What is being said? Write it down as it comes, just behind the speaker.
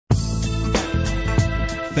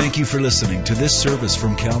Thank you for listening to this service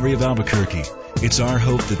from Calvary of Albuquerque. It's our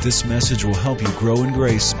hope that this message will help you grow in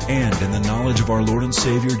grace and in the knowledge of our Lord and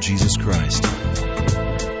Savior, Jesus Christ.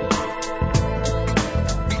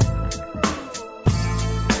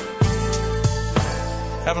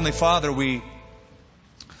 Heavenly Father, we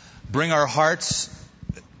bring our hearts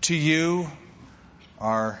to you,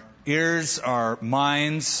 our ears, our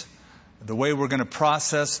minds, the way we're going to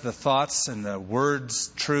process the thoughts and the words,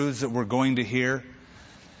 truths that we're going to hear.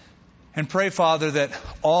 And pray, Father, that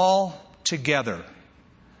all together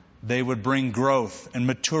they would bring growth and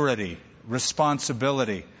maturity,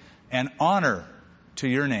 responsibility, and honor to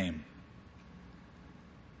your name.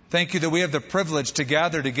 Thank you that we have the privilege to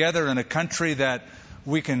gather together in a country that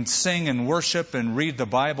we can sing and worship and read the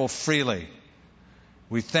Bible freely.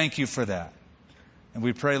 We thank you for that. And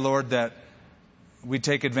we pray, Lord, that we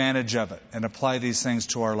take advantage of it and apply these things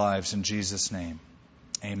to our lives in Jesus' name.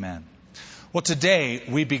 Amen. Well, today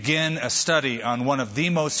we begin a study on one of the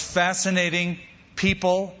most fascinating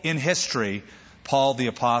people in history, Paul the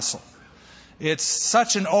Apostle. It's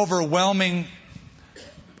such an overwhelming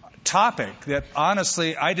topic that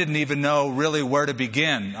honestly I didn't even know really where to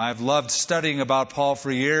begin. I've loved studying about Paul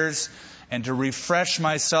for years, and to refresh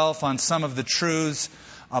myself on some of the truths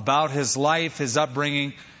about his life, his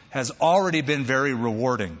upbringing, has already been very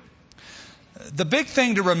rewarding. The big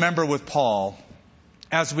thing to remember with Paul,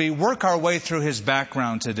 as we work our way through his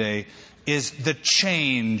background today, is the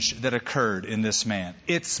change that occurred in this man.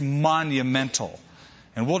 It's monumental.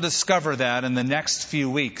 And we'll discover that in the next few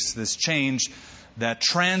weeks, this change that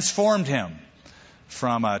transformed him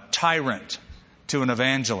from a tyrant to an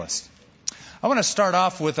evangelist. I want to start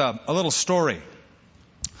off with a little story.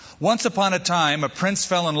 Once upon a time, a prince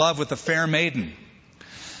fell in love with a fair maiden.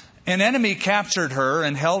 An enemy captured her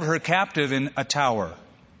and held her captive in a tower.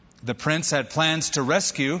 The prince had plans to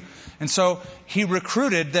rescue, and so he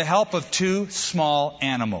recruited the help of two small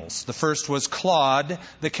animals. The first was Claude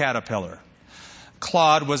the caterpillar.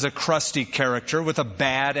 Claude was a crusty character with a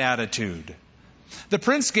bad attitude. The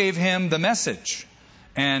prince gave him the message,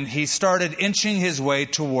 and he started inching his way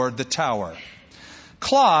toward the tower.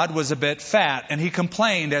 Claude was a bit fat, and he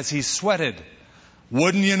complained as he sweated.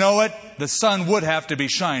 "Wouldn't you know it? The sun would have to be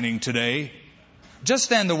shining today." Just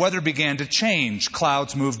then the weather began to change.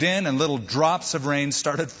 Clouds moved in and little drops of rain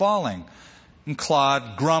started falling. And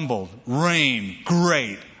Claude grumbled, "Rain,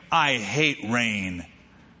 great. I hate rain."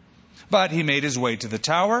 But he made his way to the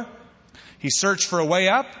tower. He searched for a way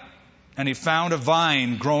up, and he found a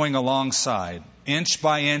vine growing alongside. Inch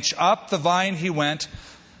by inch up the vine he went,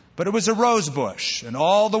 but it was a rose bush. And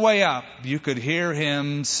all the way up you could hear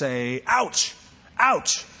him say, "Ouch,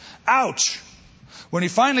 ouch, ouch." When he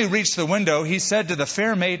finally reached the window, he said to the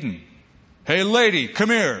fair maiden, "Hey lady, come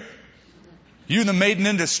here. You the maiden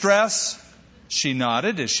in distress?" She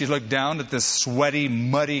nodded as she looked down at this sweaty,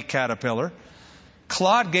 muddy caterpillar.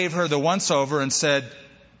 Claude gave her the once-over and said,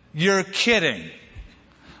 "You're kidding.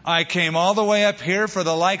 I came all the way up here for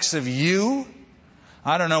the likes of you?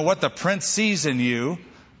 I don't know what the prince sees in you,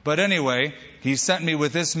 but anyway, he sent me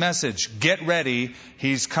with this message. Get ready.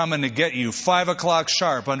 He's coming to get you. 5 o'clock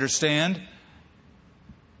sharp, understand?"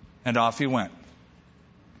 And off he went.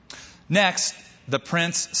 Next, the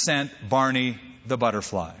prince sent Barney the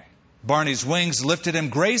butterfly. Barney's wings lifted him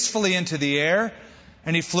gracefully into the air,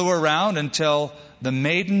 and he flew around until the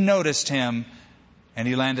maiden noticed him, and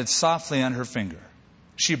he landed softly on her finger.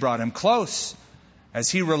 She brought him close.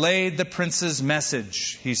 As he relayed the prince's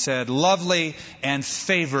message, he said, "Lovely and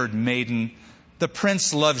favored maiden, the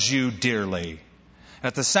prince loves you dearly."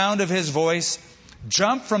 At the sound of his voice,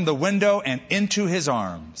 jumped from the window and into his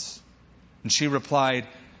arms. And she replied,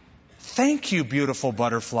 "Thank you, beautiful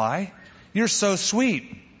butterfly. You're so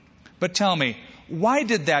sweet. But tell me, why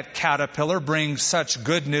did that caterpillar bring such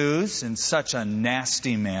good news in such a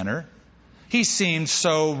nasty manner? He seemed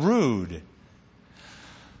so rude."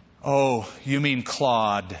 "Oh, you mean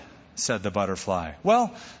Claude," said the butterfly.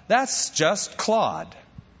 "Well, that's just Claude.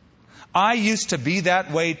 I used to be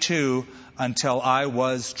that way too until I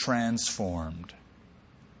was transformed."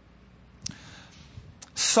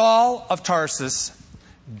 Saul of Tarsus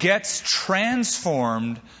gets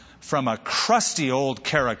transformed from a crusty old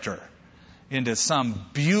character into some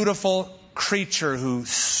beautiful creature who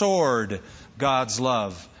soared God's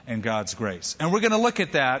love and God's grace. And we're going to look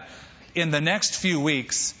at that in the next few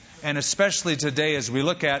weeks, and especially today as we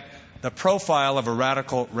look at the profile of a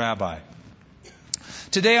radical rabbi.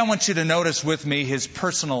 Today I want you to notice with me his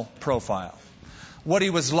personal profile, what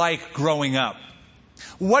he was like growing up.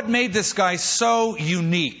 What made this guy so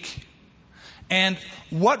unique? And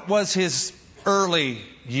what was his early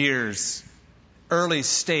years, early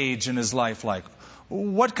stage in his life like?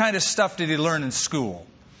 What kind of stuff did he learn in school?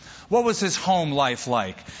 What was his home life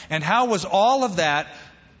like? And how was all of that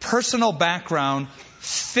personal background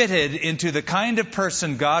fitted into the kind of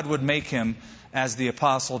person God would make him as the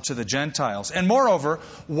apostle to the Gentiles? And moreover,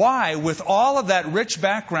 why, with all of that rich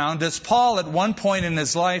background, does Paul at one point in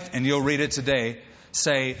his life, and you'll read it today,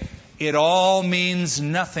 say, "It all means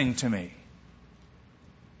nothing to me"?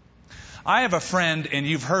 I have a friend, and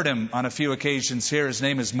you've heard him on a few occasions here. His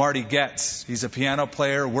name is Marty Getz. He's a piano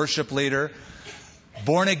player, worship leader,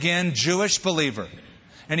 born-again Jewish believer.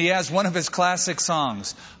 And he has one of his classic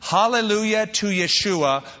songs, "Hallelujah to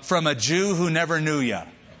Yeshua from a Jew who never knew ya."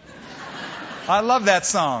 I love that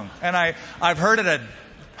song. And I've heard it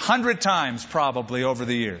 100 times probably over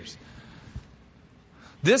the years.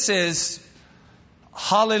 This is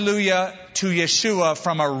 "Hallelujah to Yeshua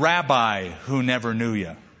from a rabbi who never knew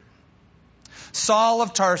ya." Saul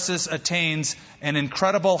of Tarsus attains an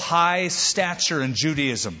incredible high stature in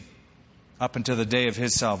Judaism up until the day of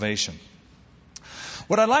his salvation.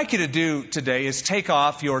 What I'd like you to do today is take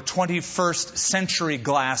off your 21st century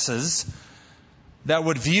glasses that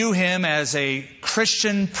would view him as a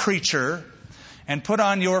Christian preacher and put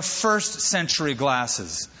on your first century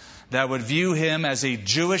glasses that would view him as a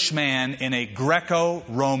Jewish man in a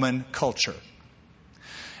Greco-Roman culture.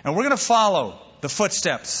 And we're going to follow the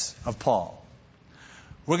footsteps of Paul.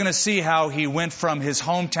 We're going to see how he went from his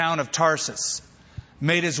hometown of Tarsus,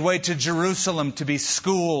 made his way to Jerusalem to be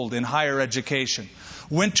schooled in higher education,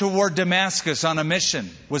 went toward Damascus on a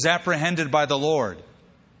mission, was apprehended by the Lord,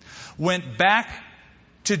 went back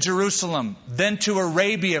to Jerusalem, then to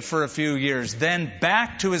Arabia for a few years, then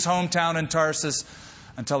back to his hometown in Tarsus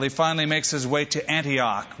until he finally makes his way to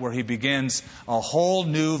Antioch, where he begins a whole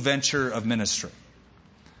new venture of ministry.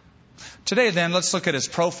 Today, then, let's look at his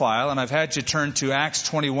profile, and I've had you turn to Acts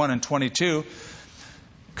 21 and 22,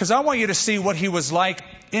 because I want you to see what he was like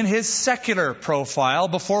in his secular profile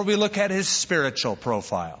before we look at his spiritual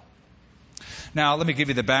profile. Now, let me give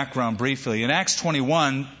you the background briefly. In Acts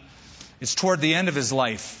 21, it's toward the end of his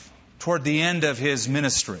life, toward the end of his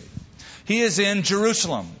ministry. He is in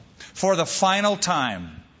Jerusalem for the final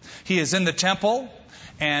time. He is in the temple,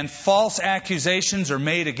 and false accusations are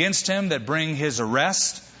made against him that bring his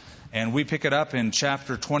arrest. And we pick it up in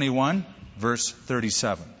chapter 21, verse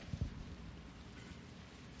 37.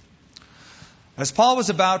 As Paul was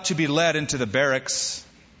about to be led into the barracks,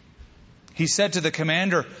 he said to the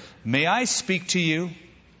commander, "May I speak to you?"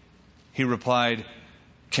 He replied,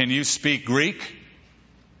 "Can you speak Greek?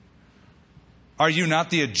 Are you not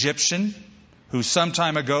the Egyptian who some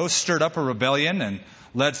time ago stirred up a rebellion and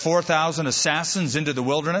led 4,000 assassins into the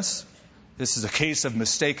wilderness?" This is a case of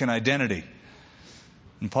mistaken identity.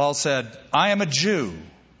 And Paul said, "I am a Jew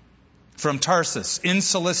from Tarsus in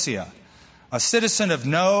Cilicia, a citizen of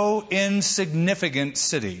no insignificant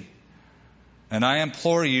city. And I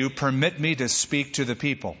implore you, permit me to speak to the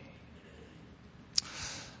people."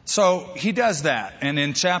 So he does that. And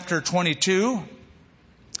in chapter 22,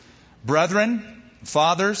 "Brethren,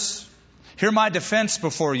 fathers, hear my defense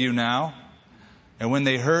before you now." And when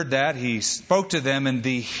they heard that, he spoke to them in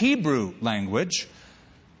the Hebrew language.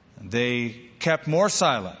 They kept more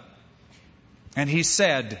silent. And he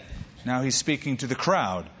said, now he's speaking to the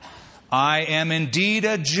crowd, "I am indeed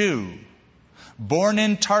a Jew, born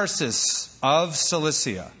in Tarsus of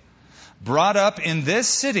Cilicia, brought up in this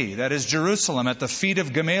city," that is Jerusalem, "at the feet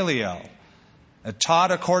of Gamaliel,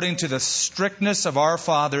 taught according to the strictness of our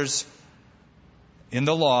fathers in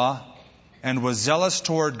the law, and was zealous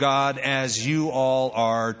toward God as you all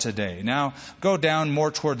are today." Now, go down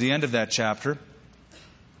more toward the end of that chapter.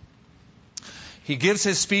 He gives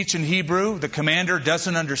his speech in Hebrew. The commander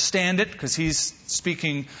doesn't understand it because he's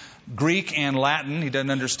speaking Greek and Latin. He doesn't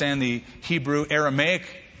understand the Hebrew Aramaic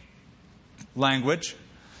language.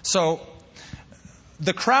 So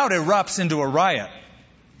the crowd erupts into a riot.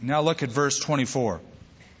 Now look at verse 24.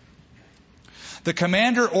 "The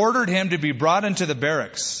commander ordered him to be brought into the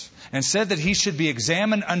barracks and said that he should be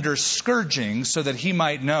examined under scourging so that he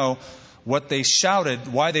might know why they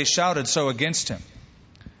shouted so against him.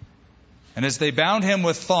 And as they bound him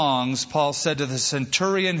with thongs, Paul said to the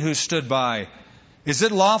centurion who stood by, 'Is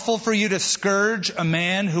it lawful for you to scourge a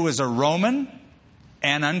man who is a Roman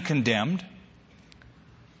and uncondemned?'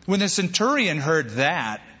 When the centurion heard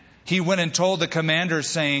that, he went and told the commander,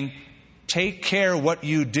 saying, 'Take care what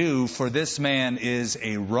you do, for this man is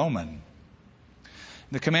a Roman.'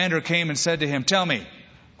 The commander came and said to him, 'Tell me,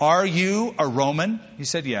 are you a Roman?' He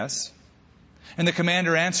said, 'Yes.' And the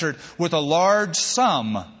commander answered, 'With a large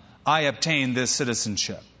sum I obtained this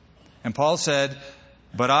citizenship.' And Paul said,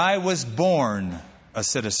 'But I was born a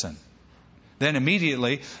citizen.' Then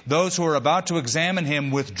immediately those who were about to examine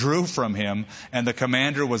him withdrew from him, and the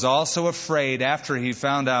commander was also afraid after he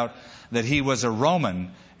found out that he was a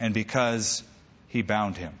Roman, and because he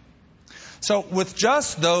bound him. So with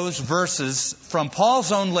just those verses from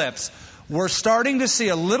Paul's own lips, we're starting to see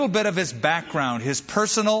a little bit of his background, his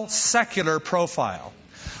personal, secular profile.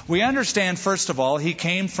 We understand, first of all, he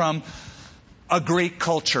came from a Greek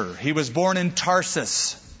culture. He was born in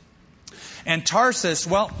Tarsus. And Tarsus,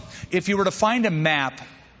 well, if you were to find a map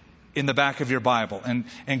in the back of your Bible and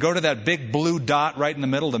go to that big blue dot right in the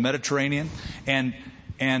middle, the Mediterranean, and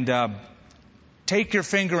take your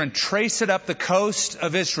finger and trace it up the coast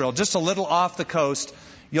of Israel, just a little off the coast,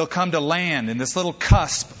 you'll come to land in this little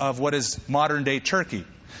cusp of what is modern-day Turkey,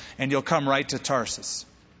 and you'll come right to Tarsus.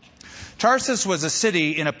 Tarsus was a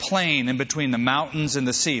city in a plain in between the mountains and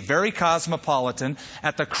the sea, very cosmopolitan,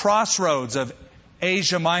 at the crossroads of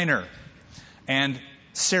Asia Minor and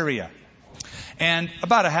Syria. And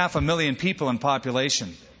about 500,000 people in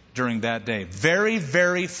population during that day. Very,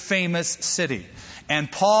 very famous city.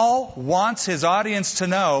 And Paul wants his audience to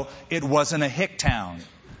know it wasn't a hick town.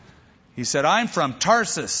 He said, I'm from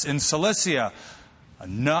Tarsus in Cilicia.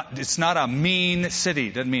 It's not a mean city.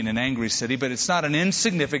 Doesn't mean an angry city, but it's not an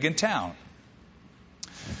insignificant town.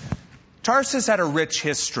 Tarsus had a rich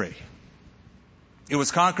history. It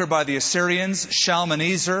was conquered by the Assyrians.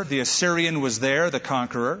 Shalmaneser, the Assyrian, was there, the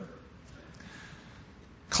conqueror.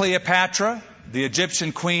 Cleopatra, the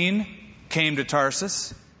Egyptian queen, came to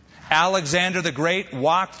Tarsus. Alexander the Great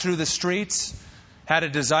walked through the streets, had a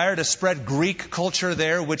desire to spread Greek culture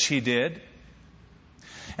there, which he did.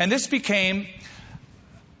 And this became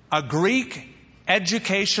a Greek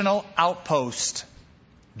educational outpost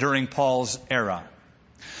during Paul's era.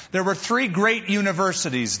 There were 3 great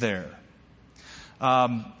universities there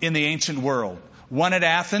in the ancient world. One at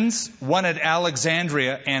Athens, one at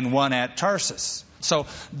Alexandria, and one at Tarsus. So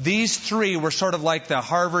these 3 were sort of like the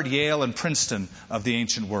Harvard, Yale, and Princeton of the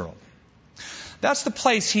ancient world. That's the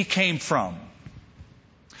place he came from.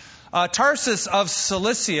 Tarsus of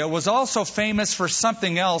Cilicia was also famous for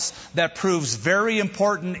something else that proves very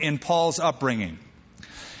important in Paul's upbringing.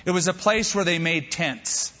 It was a place where they made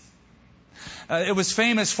tents. It was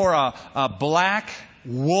famous for a black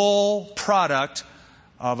wool product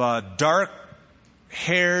of a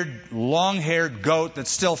dark-haired, long-haired goat that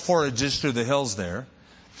still forages through the hills there.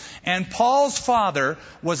 And Paul's father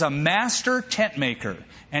was a master tent maker,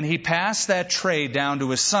 and he passed that trade down to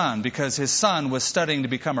his son because his son was studying to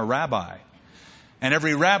become a rabbi. And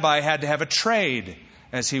every rabbi had to have a trade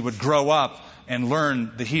as he would grow up and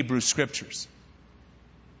learn the Hebrew Scriptures.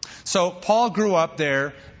 So Paul grew up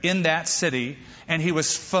there in that city, and he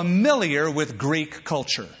was familiar with Greek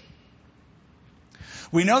culture.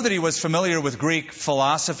 We know that he was familiar with Greek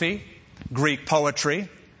philosophy, Greek poetry,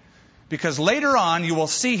 because later on you will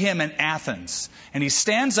see him in Athens. And he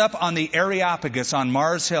stands up on the Areopagus on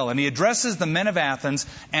Mars Hill, and he addresses the men of Athens,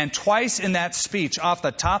 and twice in that speech, off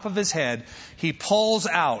the top of his head, he pulls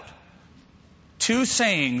out 2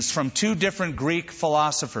 sayings from 2 different Greek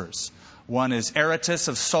philosophers. One is Aratus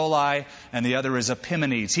of Soli, and the other is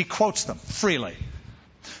Epimenides. He quotes them freely.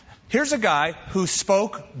 Here's a guy who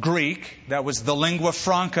spoke Greek. That was the lingua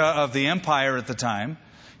franca of the empire at the time.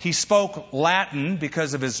 He spoke Latin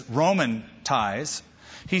because of his Roman ties.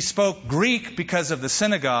 He spoke Greek because of the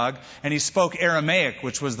synagogue. And he spoke Aramaic,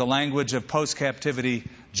 which was the language of post-captivity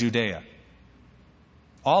Judea.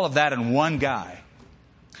 All of that in one guy.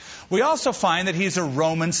 We also find that he's a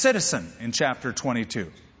Roman citizen in chapter 22.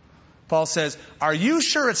 Paul says, are you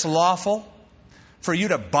sure it's lawful for you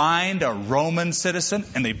to bind a Roman citizen?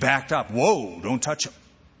 And they backed up. Whoa, don't touch him.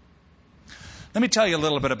 Let me tell you a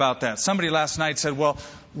little bit about that. Somebody last night said, well,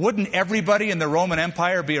 wouldn't everybody in the Roman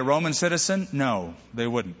Empire be a Roman citizen? No, they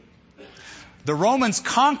wouldn't. The Romans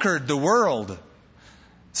conquered the world.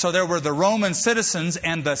 So there were the Roman citizens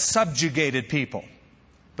and the subjugated people.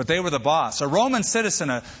 But they were the boss. A Roman citizen,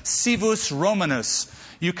 a civus Romanus,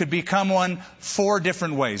 you could become one 4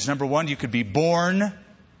 different ways. Number 1, you could be born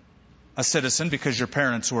a citizen because your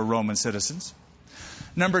parents were Roman citizens.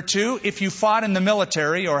 Number 2, if you fought in the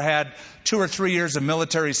military or had 2 or 3 years of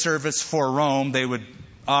military service for Rome, they would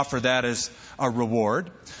offer that as a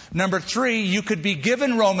reward. Number 3, you could be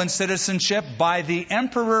given Roman citizenship by the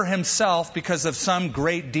emperor himself because of some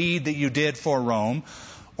great deed that you did for Rome.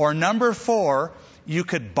 Or number 4, you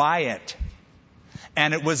could buy it.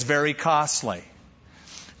 And it was very costly.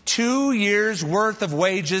 2 years' worth of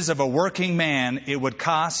wages of a working man it would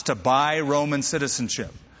cost to buy Roman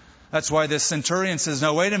citizenship. That's why this centurion says,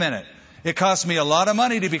 no, wait a minute. It cost me a lot of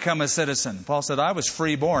money to become a citizen. Paul said, I was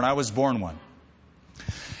free born. I was born one.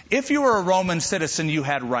 If you were a Roman citizen, you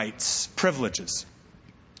had rights, privileges.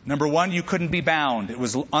 Number one, you couldn't be bound. It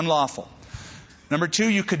was unlawful. Number two,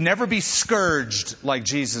 you could never be scourged like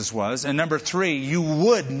Jesus was. And number three, you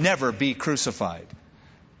would never be crucified.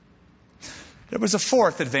 There was a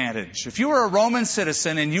fourth advantage. If you were a Roman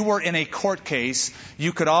citizen and you were in a court case,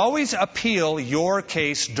 you could always appeal your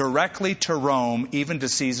case directly to Rome, even to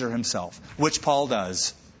Caesar himself, which Paul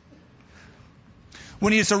does.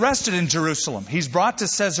 When he's arrested in Jerusalem, he's brought to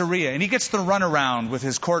Caesarea, and he gets the runaround with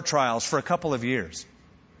his court trials for a couple of years.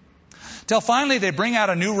 Till finally they bring out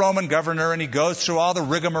a new Roman governor, and he goes through all the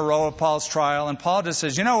rigmarole of Paul's trial, and Paul just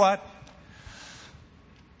says, you know what?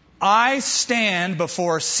 I stand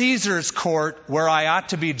before Caesar's court where I ought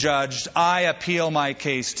to be judged. I appeal my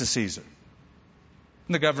case to Caesar.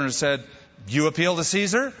 And the governor said, you appeal to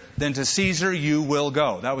Caesar? Then to Caesar you will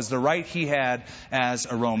go. That was the right he had as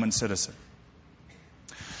a Roman citizen.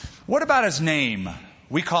 What about his name?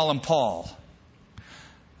 We call him Paul.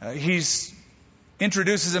 He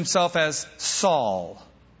introduces himself as Saul.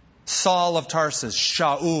 Saul of Tarsus.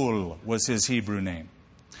 Shaul was his Hebrew name.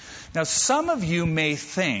 Now, some of you may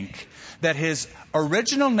think that his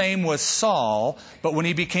original name was Saul, but when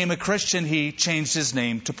he became a Christian, he changed his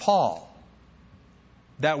name to Paul.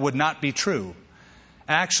 That would not be true.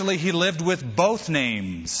 Actually, he lived with both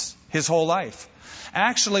names his whole life.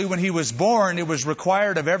 Actually, when he was born, it was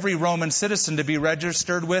required of every Roman citizen to be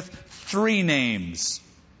registered with 3 names.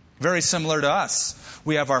 Very similar to us.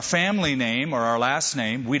 We have our family name or our last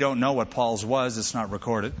name. We don't know what Paul's was. It's not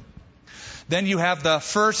recorded. Then you have the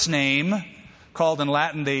first name, called in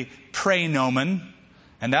Latin the praenomen,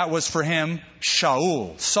 and that was for him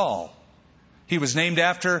Shaul, Saul. He was named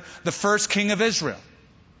after the first king of Israel.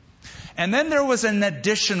 And then there was an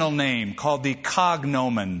additional name called the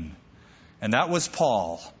cognomen, and that was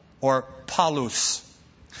Paul, or Paulus.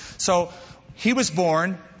 So he was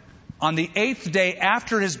born. On the 8th day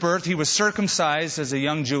after his birth, he was circumcised as a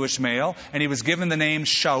young Jewish male, and he was given the name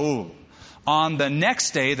Shaul. On the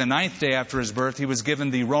next day, the 9th day after his birth, he was given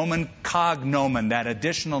the Roman cognomen, that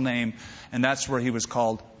additional name, and that's where he was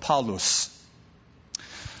called Paulus.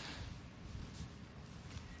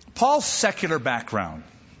 Paul's secular background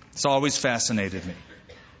has always fascinated me.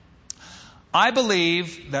 I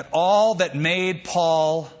believe that all that made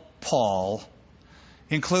Paul, Paul,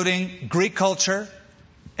 including Greek culture,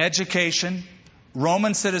 education,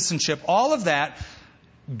 Roman citizenship, all of that,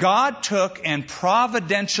 God took and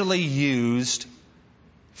providentially used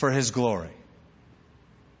for His glory.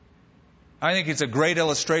 I think it's a great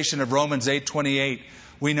illustration of Romans 8:28.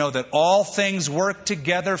 We know that all things work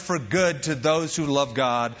together for good to those who love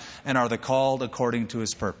God and are the called according to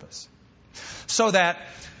His purpose. So that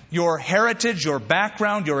your heritage, your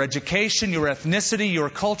background, your education, your ethnicity, your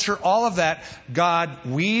culture, all of that, God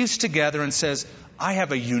weaves together and says, I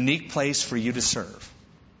have a unique place for you to serve.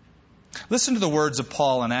 Listen to the words of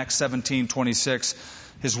Paul in Acts 17:26,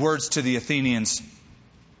 his words to the Athenians.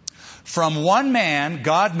 From one man,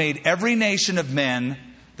 God made every nation of men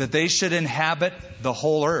that they should inhabit the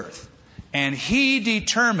whole earth. And He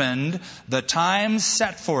determined the times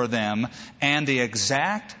set for them and the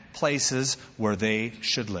exact places where they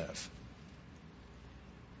should live.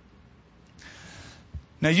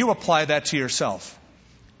 Now you apply that to yourself.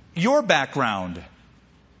 Your background,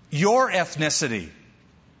 your ethnicity,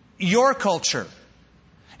 your culture,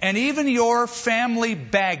 and even your family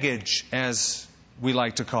baggage, as we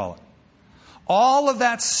like to call it. All of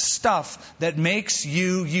that stuff that makes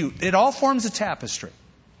you, you. It all forms a tapestry.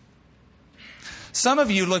 Some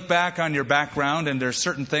of you look back on your background and there's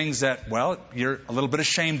certain things that, well, you're a little bit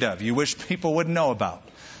ashamed of. You wish people would know about.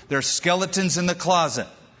 There's skeletons in the closet.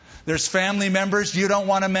 There's family members you don't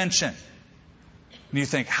want to mention. And you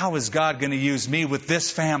think, how is God going to use me with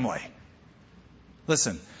this family?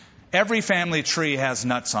 Listen, every family tree has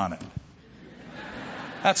nuts on it.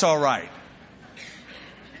 That's all right.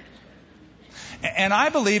 And I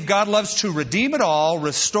believe God loves to redeem it all,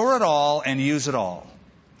 restore it all, and use it all.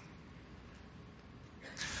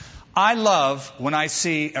 I love when I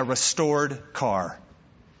see a restored car.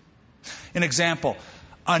 An example,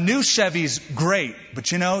 a new Chevy's great,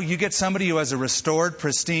 but you get somebody who has a restored,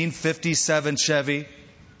 pristine 57 Chevy.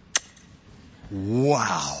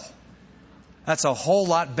 Wow. That's a whole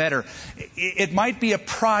lot better. It might be a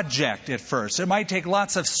project at first. It might take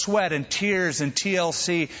lots of sweat and tears and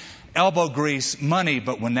TLC, elbow grease, money,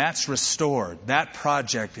 but when that's restored, that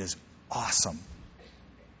project is awesome.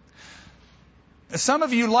 Some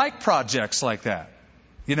of you like projects like that.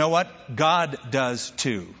 You know what? God does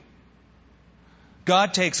too.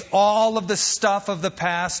 God takes all of the stuff of the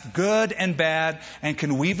past, good and bad, and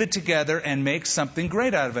can weave it together and make something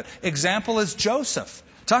great out of it. Example is Joseph.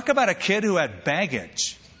 Talk about a kid who had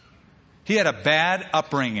baggage. He had a bad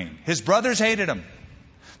upbringing. His brothers hated him.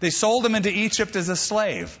 They sold him into Egypt as a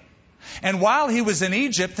slave. And while he was in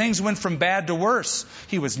Egypt, things went from bad to worse.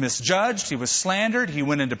 He was misjudged. He was slandered. He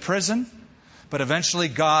went into prison. But eventually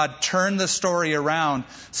God turned the story around,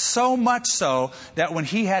 so much so that when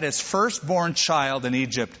he had his firstborn child in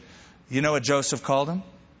Egypt, you know what Joseph called him?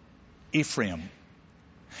 Ephraim.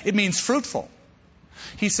 It means fruitful.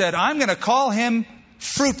 He said, I'm going to call him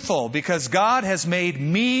fruitful because God has made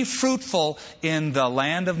me fruitful in the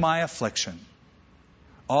land of my affliction.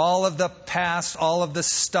 All of the past, all of the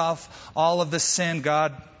stuff, all of the sin,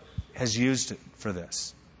 God has used it for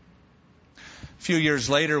this. A few years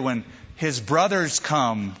later, when his brothers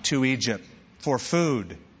come to Egypt for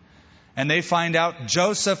food, and they find out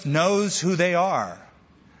Joseph knows who they are,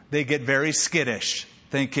 they get very skittish,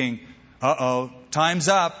 thinking, uh-oh, time's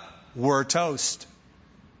up, we're toast.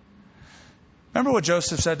 Remember what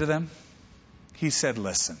Joseph said to them? He said,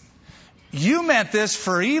 listen, you meant this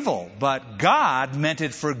for evil, but God meant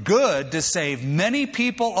it for good to save many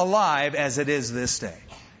people alive as it is this day.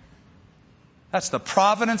 That's the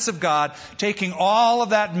providence of God, taking all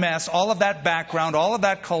of that mess, all of that background, all of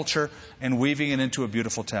that culture, and weaving it into a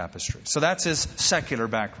beautiful tapestry. So that's his secular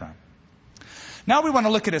background. Now we want to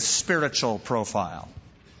look at his spiritual profile.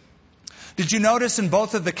 Did you notice in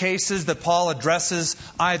both of the cases that Paul addresses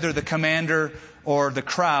either the commander or the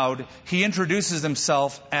crowd, he introduces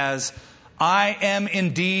himself as, I am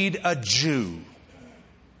indeed a Jew.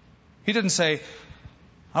 He didn't say,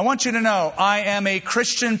 I want you to know, I am a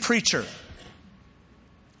Christian preacher.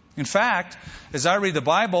 In fact, as I read the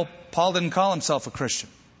Bible, Paul didn't call himself a Christian.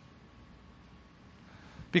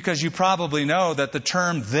 Because you probably know that the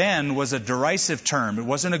term then was a derisive term. It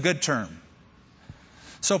wasn't a good term.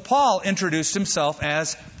 So Paul introduced himself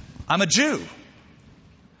as, I'm a Jew.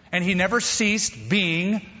 And he never ceased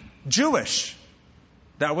being Jewish.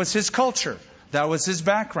 That was his culture. That was his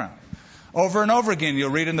background. Over and over again,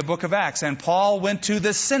 you'll read in the book of Acts, and Paul went to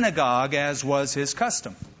the synagogue as was his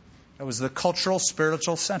custom. That was the cultural,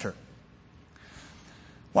 spiritual center.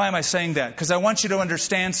 Why am I saying that? Because I want you to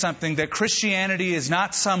understand something, that Christianity is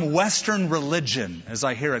not some Western religion, as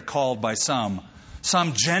I hear it called by some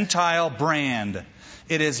Gentile brand.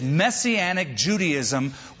 It is Messianic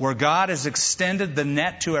Judaism where God has extended the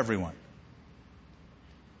net to everyone.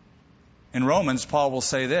 In Romans, Paul will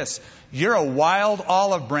say this, you're a wild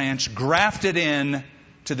olive branch grafted in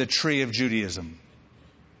to the tree of Judaism.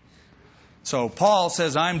 So Paul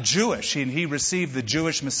says, I'm Jewish. He received the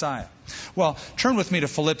Jewish Messiah. Well, turn with me to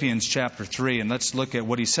Philippians chapter 3 and let's look at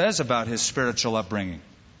what he says about his spiritual upbringing.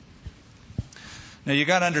 Now you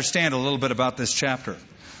got to understand a little bit about this chapter.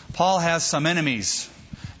 Paul has some enemies,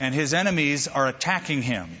 and his enemies are attacking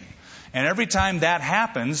him. And every time that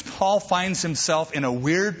happens, Paul finds himself in a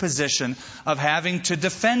weird position of having to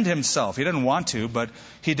defend himself. He doesn't want to, but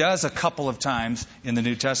he does a couple of times in the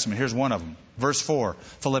New Testament. Here's one of them. Verse 4,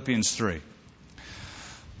 Philippians 3.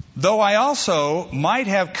 Though I also might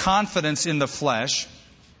have confidence in the flesh,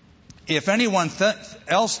 if anyone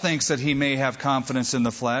else thinks that he may have confidence in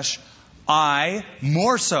the flesh, I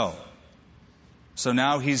more so. So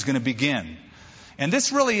now he's going to begin. And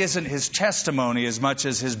this really isn't his testimony as much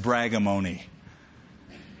as his bragamony.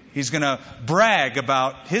 He's going to brag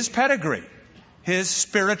about his pedigree, his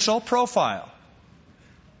spiritual profile.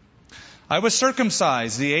 I was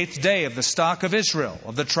circumcised the 8th day of the stock of Israel,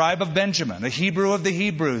 of the tribe of Benjamin, a Hebrew of the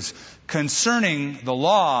Hebrews. Concerning the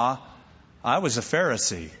law, I was a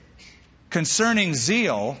Pharisee. Concerning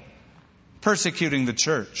zeal, persecuting the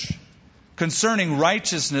church. Concerning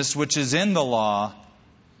righteousness which is in the law,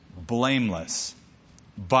 blameless.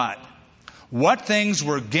 But what things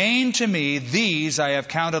were gained to me, these I have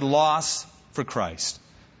counted loss for Christ.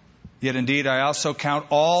 Yet indeed I also count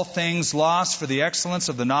all things lost for the excellence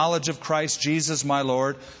of the knowledge of Christ Jesus my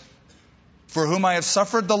Lord, for whom I have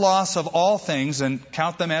suffered the loss of all things and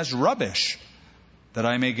count them as rubbish, that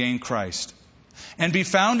I may gain Christ. And be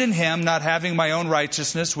found in him, not having my own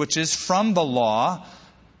righteousness, which is from the law,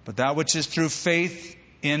 but that which is through faith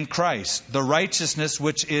in Christ, the righteousness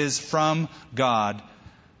which is from God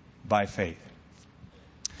by faith.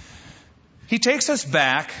 He takes us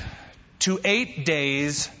back to 8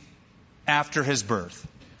 days after his birth.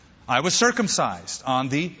 I was circumcised on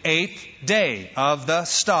the 8th day of the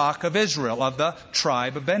stock of Israel, of the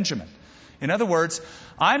tribe of Benjamin. In other words,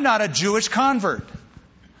 I'm not a Jewish convert.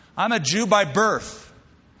 I'm a Jew by birth.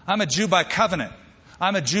 I'm a Jew by covenant.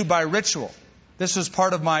 I'm a Jew by ritual. This was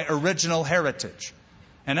part of my original heritage.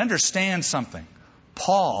 And understand something.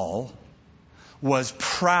 Paul was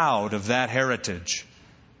proud of that heritage,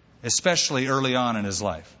 especially early on in his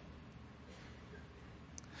life.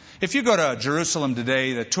 If you go to Jerusalem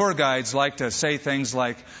today, the tour guides like to say things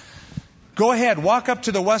like, go ahead, walk up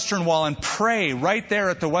to the Western Wall and pray right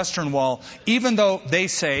there at the Western Wall. Even though they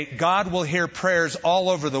say God will hear prayers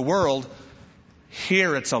all over the world,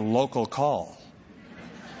 here it's a local call.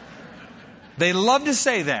 They love to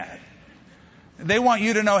say that. They want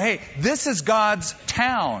you to know, hey, this is God's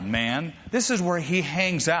town, man. This is where He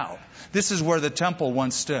hangs out. This is where the temple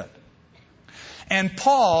once stood. And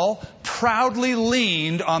Paul proudly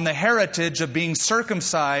leaned on the heritage of being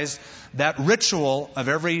circumcised, that ritual of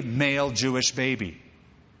every male Jewish baby.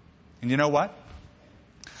 And you know what?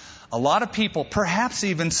 A lot of people, perhaps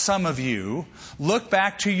even some of you, look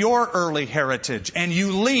back to your early heritage and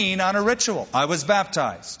you lean on a ritual. I was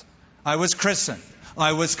baptized. I was christened.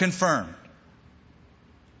 I was confirmed.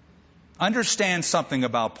 Understand something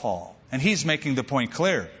about Paul, and he's making the point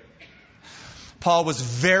clear. Paul was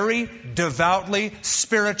very devoutly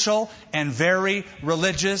spiritual and very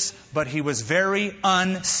religious, but he was very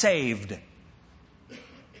unsaved.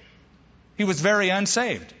 He was very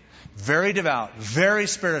unsaved. Very devout, very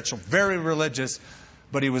spiritual, very religious,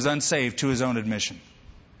 but he was unsaved to his own admission.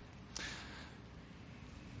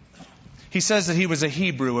 He says that he was a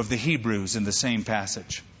Hebrew of the Hebrews in the same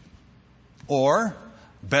passage. Or,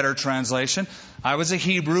 better translation, I was a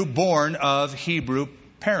Hebrew born of Hebrew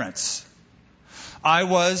parents. I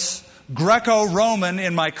was Greco-Roman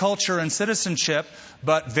in my culture and citizenship,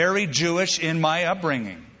 but very Jewish in my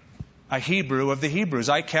upbringing. A Hebrew of the Hebrews.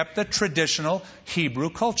 I kept the traditional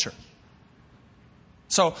Hebrew culture.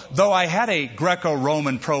 So, though I had a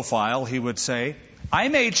Greco-Roman profile, he would say, I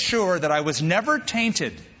made sure that I was never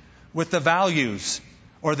tainted with the values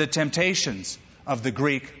or the temptations of the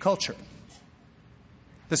Greek culture.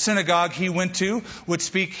 The synagogue he went to would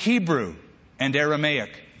speak Hebrew and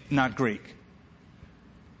Aramaic, not Greek.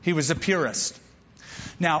 He was a purist.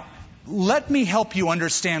 Now, let me help you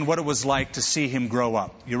understand what it was like to see him grow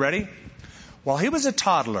up. You ready? While he was a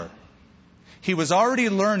toddler, he was already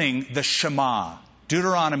learning the Shema,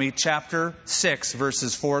 Deuteronomy chapter 6,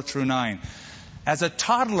 verses 4 through 9. As a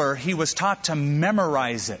toddler, he was taught to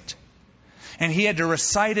memorize it. And he had to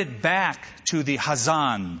recite it back to the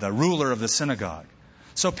Hazan, the ruler of the synagogue.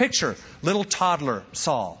 So picture little toddler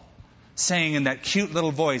Saul saying in that cute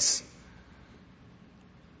little voice,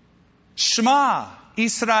 Shema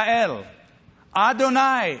Israel,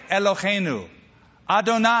 Adonai Eloheinu,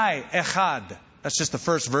 Adonai Echad. That's just the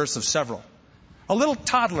first verse of several. A little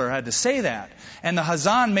toddler had to say that. And the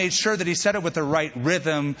Hazan made sure that he said it with the right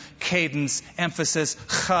rhythm, cadence, emphasis,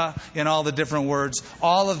 cha in all the different words.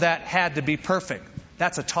 All of that had to be perfect.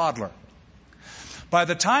 That's a toddler. By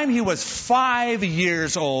the time he was 5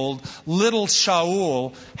 years old, little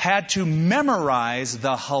Shaul had to memorize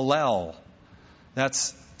the Hallel.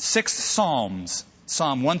 That's 6 Psalms.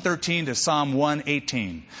 Psalm 113 to Psalm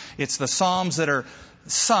 118. It's the Psalms that are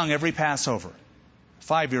sung every Passover.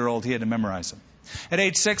 5-year-old, he had to memorize them. At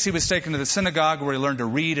age 6, he was taken to the synagogue where he learned to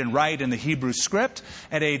read and write in the Hebrew script.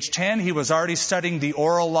 At age 10, he was already studying the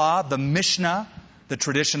oral law, the Mishnah, the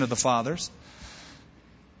tradition of the fathers.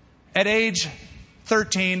 At age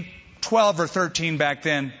 13, 12 or 13 back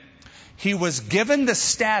then, he was given the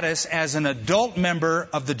status as an adult member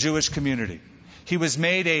of the Jewish community. He was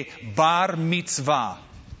made a bar mitzvah,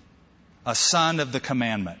 a son of the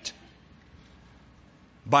commandment.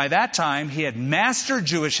 By that time, he had mastered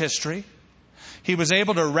Jewish history. He was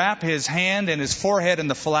able to wrap his hand and his forehead in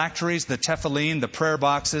the phylacteries, the tefillin, the prayer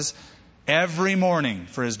boxes, every morning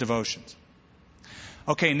for his devotions.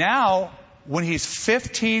 Okay, now, when he's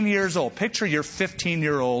 15 years old, picture your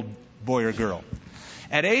 15-year-old boy or girl.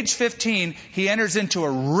 At age 15, he enters into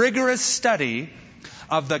a rigorous study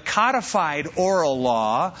of the codified oral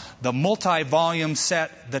law, the multi-volume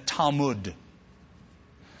set, the Talmud.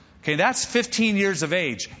 Okay, that's 15 years of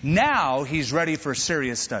age. Now he's ready for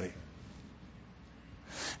serious study.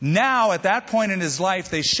 Now, at that point in his life,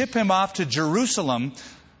 they ship him off to Jerusalem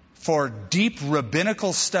for deep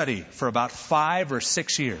rabbinical study for about 5 or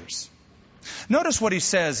 6 years. Notice what he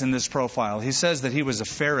says in this profile. He says that he was a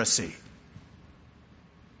Pharisee.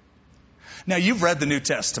 Now, you've read the New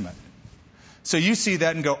Testament. So you see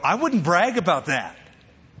that and go, I wouldn't brag about that.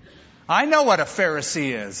 I know what a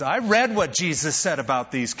Pharisee is. I read what Jesus said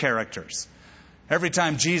about these characters. Every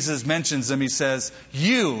time Jesus mentions them, he says,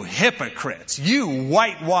 you hypocrites, you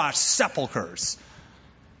whitewashed sepulchres.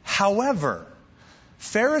 However,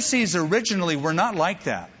 Pharisees originally were not like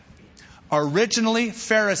that. Originally,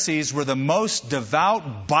 Pharisees were the most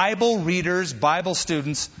devout Bible readers, Bible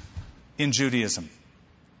students in Judaism.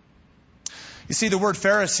 You see, the word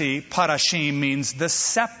Pharisee, parashim, means the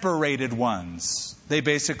separated ones. They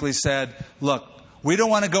basically said, look, We don't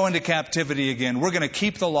want to go into captivity again. We're going to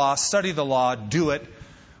keep the law, study the law, do it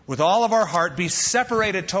with all of our heart, be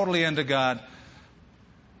separated totally unto God.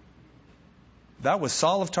 That was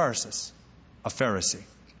Saul of Tarsus, a Pharisee.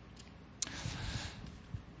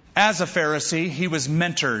 As a Pharisee, he was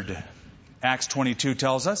mentored, Acts 22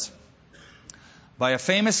 tells us, by a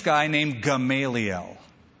famous guy named Gamaliel.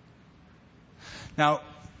 Now,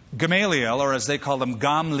 Gamaliel, or as they called him,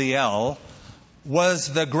 Gamliel,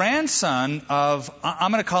 was the grandson of,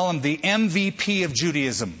 I'm going to call him the MVP of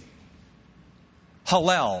Judaism,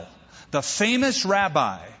 Hillel, the famous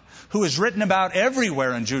rabbi who is written about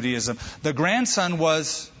everywhere in Judaism. The grandson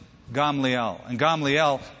was Gamliel, and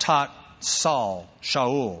Gamliel taught Saul,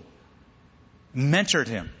 Shaul, mentored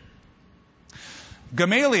him.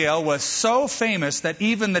 Gamaliel was so famous that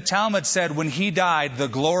even the Talmud said when he died, the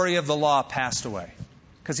glory of the law passed away,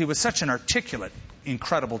 because he was such an articulate,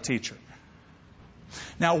 incredible teacher.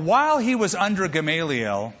 Now, while he was under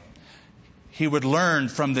Gamaliel, he would learn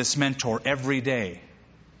from this mentor every day.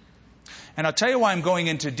 And I'll tell you why I'm going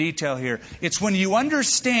into detail here. It's when you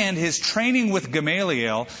understand his training with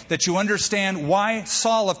Gamaliel that you understand why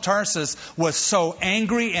Saul of Tarsus was so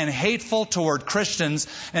angry and hateful toward Christians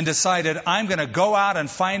and decided, I'm going to go out and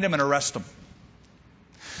find them and arrest them.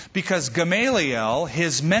 Because Gamaliel,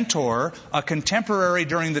 his mentor, a contemporary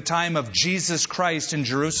during the time of Jesus Christ in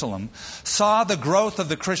Jerusalem, saw the growth of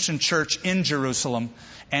the Christian church in Jerusalem,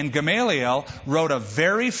 and Gamaliel wrote a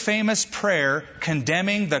very famous prayer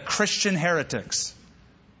condemning the Christian heretics.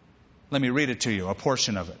 Let me read it to you, a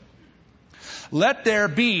portion of it. Let there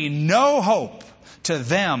be no hope to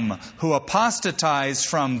them who apostatize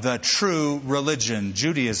from the true religion,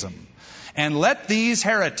 Judaism. And let these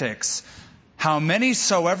heretics, how many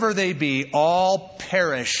soever they be, all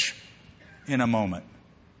perish in a moment.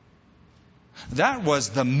 That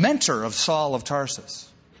was the mentor of Saul of Tarsus.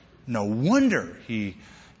 No wonder he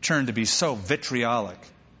turned to be so vitriolic.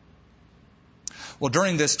 Well,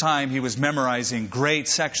 during this time, he was memorizing great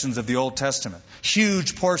sections of the Old Testament,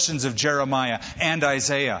 huge portions of Jeremiah and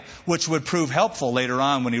Isaiah, which would prove helpful later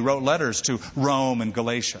on when he wrote letters to Rome and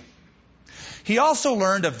Galatia. He also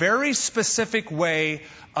learned a very specific way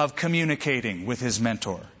of communicating with his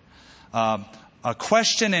mentor. A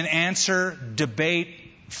question and answer debate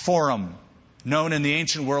forum, known in the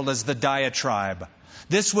ancient world as the diatribe.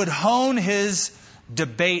 This would hone his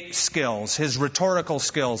debate skills, his rhetorical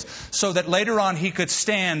skills, so that later on he could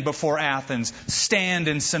stand before Athens, stand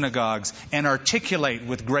in synagogues, and articulate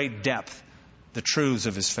with great depth the truths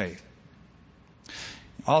of his faith.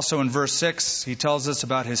 Also in verse 6, he tells us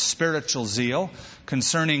about his spiritual zeal.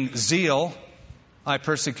 Concerning zeal, I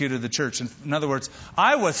persecuted the church. In other words,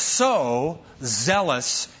 I was so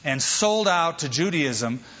zealous and sold out to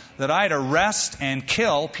Judaism that I'd arrest and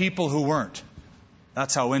kill people who weren't.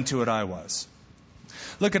 That's how into it I was.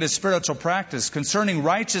 Look at his spiritual practice. Concerning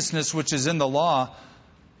righteousness which is in the law,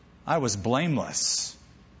 I was blameless.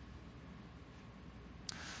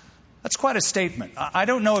 That's quite a statement. I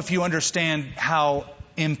don't know if you understand how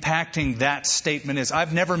impacting that statement is.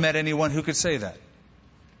 I've never met anyone who could say that.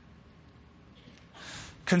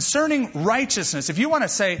 Concerning righteousness, if you want to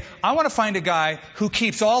say, I want to find a guy who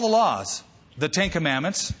keeps all the laws, the Ten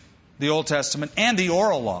Commandments, the Old Testament, and the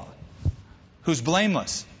oral law, who's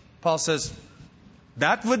blameless, Paul says,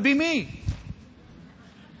 that would be me.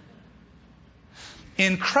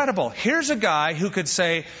 Incredible. Here's a guy who could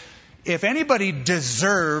say, if anybody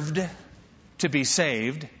deserved to be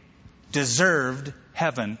saved, deserved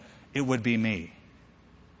heaven, it would be me.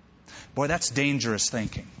 Boy, that's dangerous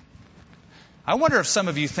thinking. I wonder if some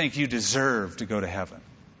of you think you deserve to go to heaven.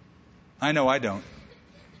 I know I don't.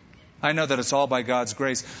 I know that it's all by God's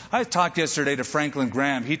grace. I talked yesterday to Franklin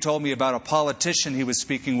Graham. He told me about a politician he was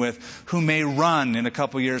speaking with who may run in a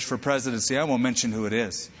couple years for presidency. I won't mention who it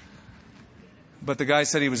is. But the guy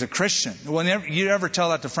said he was a Christian. Well, you ever tell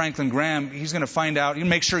that to Franklin Graham, he's going to find out. You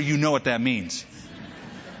make sure you know what that means.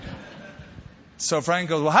 So Frank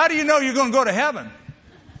goes, well, how do you know you're going to go to heaven?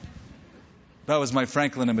 That was my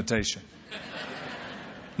Franklin imitation.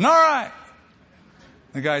 All right.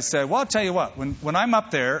 The guy said, well, I'll tell you what. When I'm up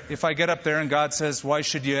there, if I get up there and God says, why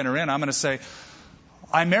should you enter in? I'm going to say,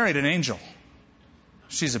 I married an angel.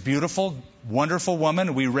 She's a beautiful, wonderful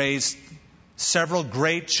woman. We raised several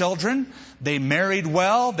great children. They married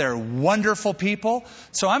well. They're wonderful people.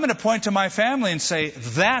 So I'm going to point to my family and say,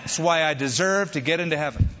 that's why I deserve to get into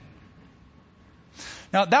heaven.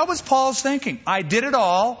 Now, that was Paul's thinking. I did it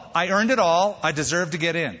all. I earned it all. I deserve to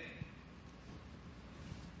get in.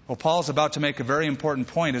 Well, Paul's about to make a very important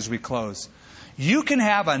point as we close. You can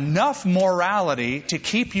have enough morality to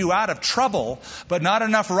keep you out of trouble, but not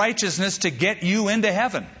enough righteousness to get you into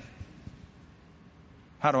heaven.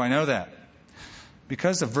 How do I know that?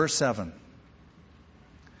 Because of verse 7.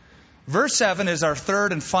 Verse 7 is our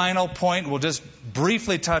third and final point. We'll just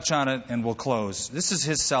briefly touch on it and we'll close. This is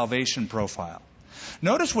his salvation profile.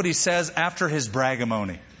 Notice what he says after his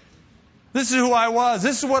bragamony. This is who I was.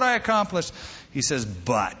 This is what I accomplished. He says,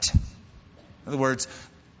 but. In other words,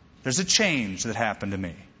 there's a change that happened to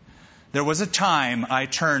me. There was a time I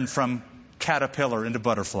turned from caterpillar into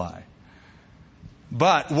butterfly.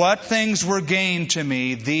 But what things were gained to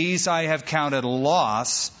me, these I have counted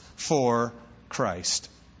loss for Christ.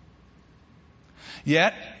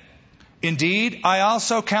 Yet, indeed, I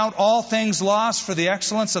also count all things lost for the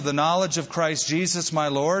excellence of the knowledge of Christ Jesus my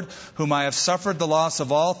Lord, whom I have suffered the loss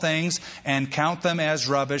of all things, and count them as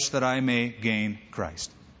rubbish that I may gain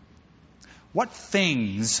Christ. What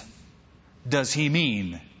things does he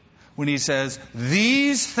mean when he says,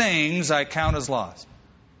 these things I count as loss?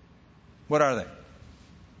 What are they?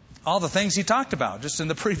 All the things he talked about just in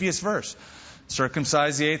the previous verse.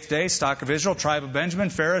 Circumcised the 8th day, stock of Israel, tribe of Benjamin,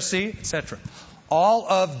 Pharisee, etc. All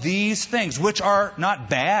of these things, which are not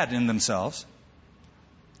bad in themselves,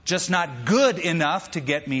 just not good enough to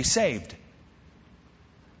get me saved,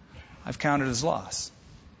 I've counted as loss,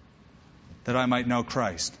 that I might know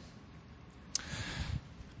Christ.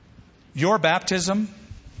 Your baptism,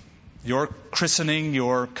 your christening,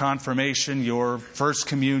 your confirmation, your first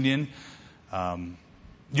communion,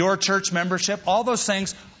 your church membership, all those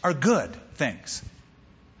things are good things.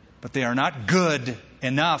 But they are not good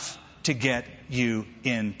enough to get you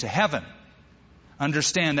into heaven.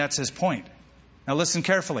 Understand that's his point. Now listen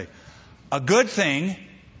carefully. A good thing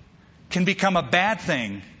can become a bad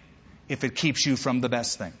thing if it keeps you from the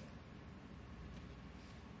best thing.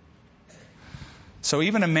 So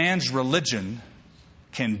even a man's religion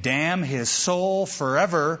can damn his soul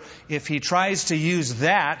forever if he tries to use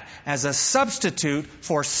that as a substitute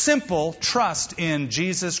for simple trust in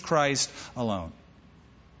Jesus Christ alone.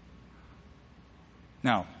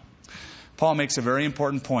 Now, Paul makes a very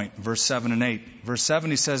important point, verse 7 and 8. Verse 7,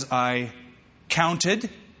 he says, I counted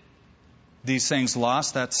these things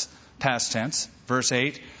lost. That's past tense. Verse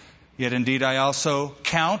 8, yet indeed I also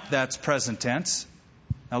count. That's present tense.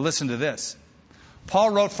 Now listen to this.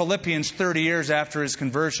 Paul wrote Philippians 30 years after his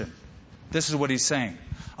conversion. This is what he's saying.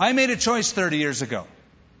 I made a choice 30 years ago.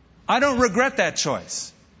 I don't regret that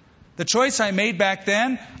choice. The choice I made back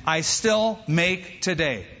then, I still make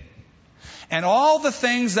today. And all the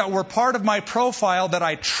things that were part of my profile that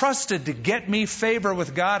I trusted to get me favor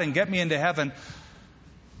with God and get me into heaven,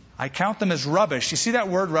 I count them as rubbish. You see that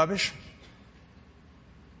word, rubbish?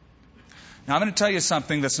 Now I'm going to tell you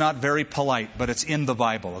something that's not very polite, but it's in the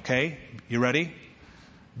Bible, okay? You ready?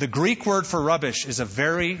 The Greek word for rubbish is it's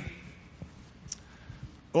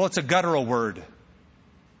a guttural word.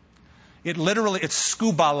 It's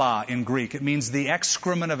skubala in Greek. It means the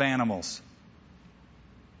excrement of animals.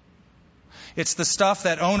 It's the stuff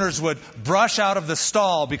that owners would brush out of the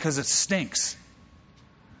stall because it stinks.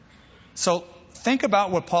 So think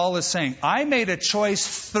about what Paul is saying. I made a choice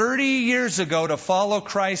 30 years ago to follow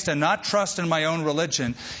Christ and not trust in my own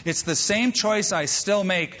religion. It's the same choice I still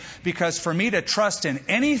make because for me to trust in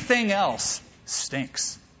anything else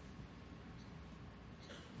stinks.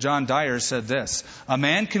 John Dyer said this, a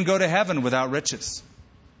man can go to heaven without riches.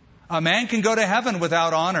 A man can go to heaven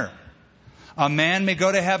without honor. A man may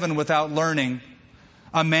go to heaven without learning.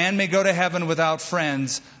 A man may go to heaven without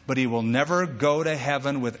friends, but he will never go to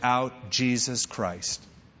heaven without Jesus Christ.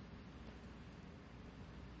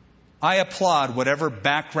 I applaud whatever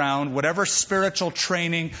background, whatever spiritual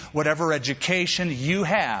training, whatever education you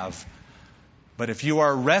have. But if you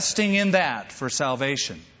are resting in that for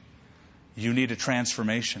salvation, you need a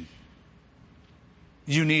transformation.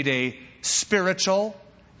 You need a spiritual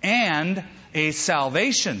and a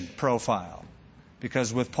salvation profile.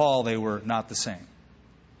 Because with Paul, they were not the same.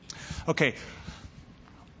 Okay,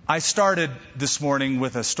 I started this morning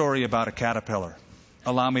with a story about a caterpillar.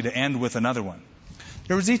 Allow me to end with another one.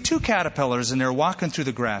 There was these two caterpillars, and they're walking through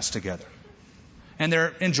the grass together. And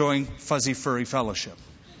they're enjoying fuzzy, furry fellowship.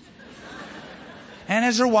 And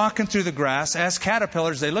as they're walking through the grass, as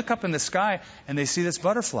caterpillars, they look up in the sky, and they see this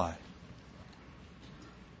butterfly.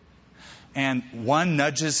 And one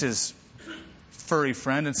nudges his furry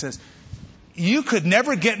friend and says, you could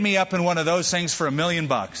never get me up in one of those things for $1 million.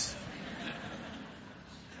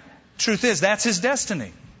 Truth is, that's his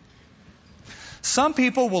destiny. Some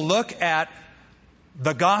people will look at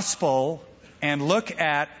the gospel and look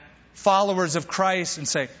at followers of Christ and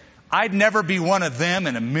say, I'd never be one of them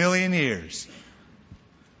in 1,000,000 years.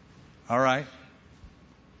 All right?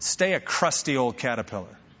 Stay a crusty old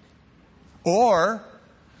caterpillar. Or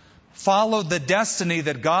followed the destiny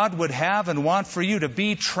that God would have and want for you, to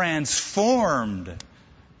be transformed,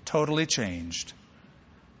 totally changed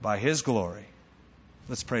by His glory.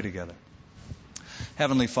 Let's pray together.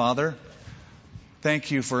 Heavenly Father,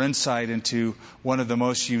 thank You for insight into one of the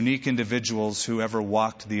most unique individuals who ever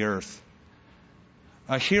walked the earth.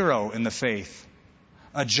 A hero in the faith,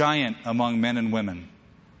 a giant among men and women.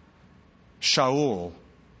 Shaul,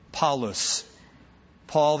 Paulus,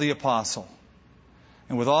 Paul the Apostle.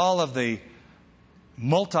 And with all of the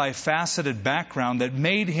multifaceted background that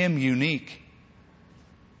made him unique,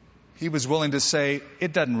 he was willing to say,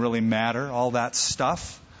 it doesn't really matter, all that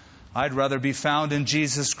stuff. I'd rather be found in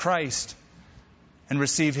Jesus Christ and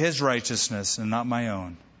receive His righteousness and not my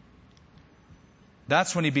own.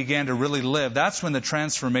 That's when he began to really live. That's when the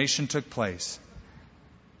transformation took place.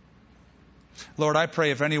 Lord, I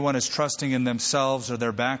pray if anyone is trusting in themselves or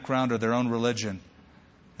their background or their own religion,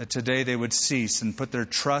 that today they would cease and put their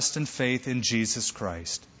trust and faith in Jesus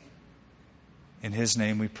Christ. In His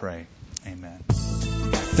name we pray. Amen.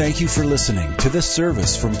 Thank you for listening to this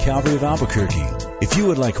service from Calvary of Albuquerque. If you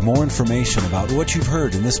would like more information about what you've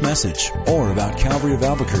heard in this message or about Calvary of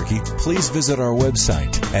Albuquerque, please visit our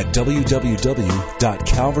website at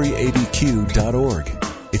www.calvaryabq.org.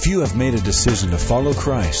 If you have made a decision to follow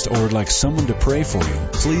Christ or would like someone to pray for you,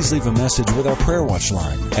 please leave a message with our Prayer Watch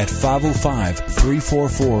line at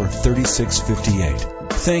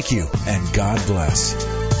 505-344-3658. Thank you, and God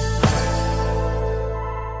bless.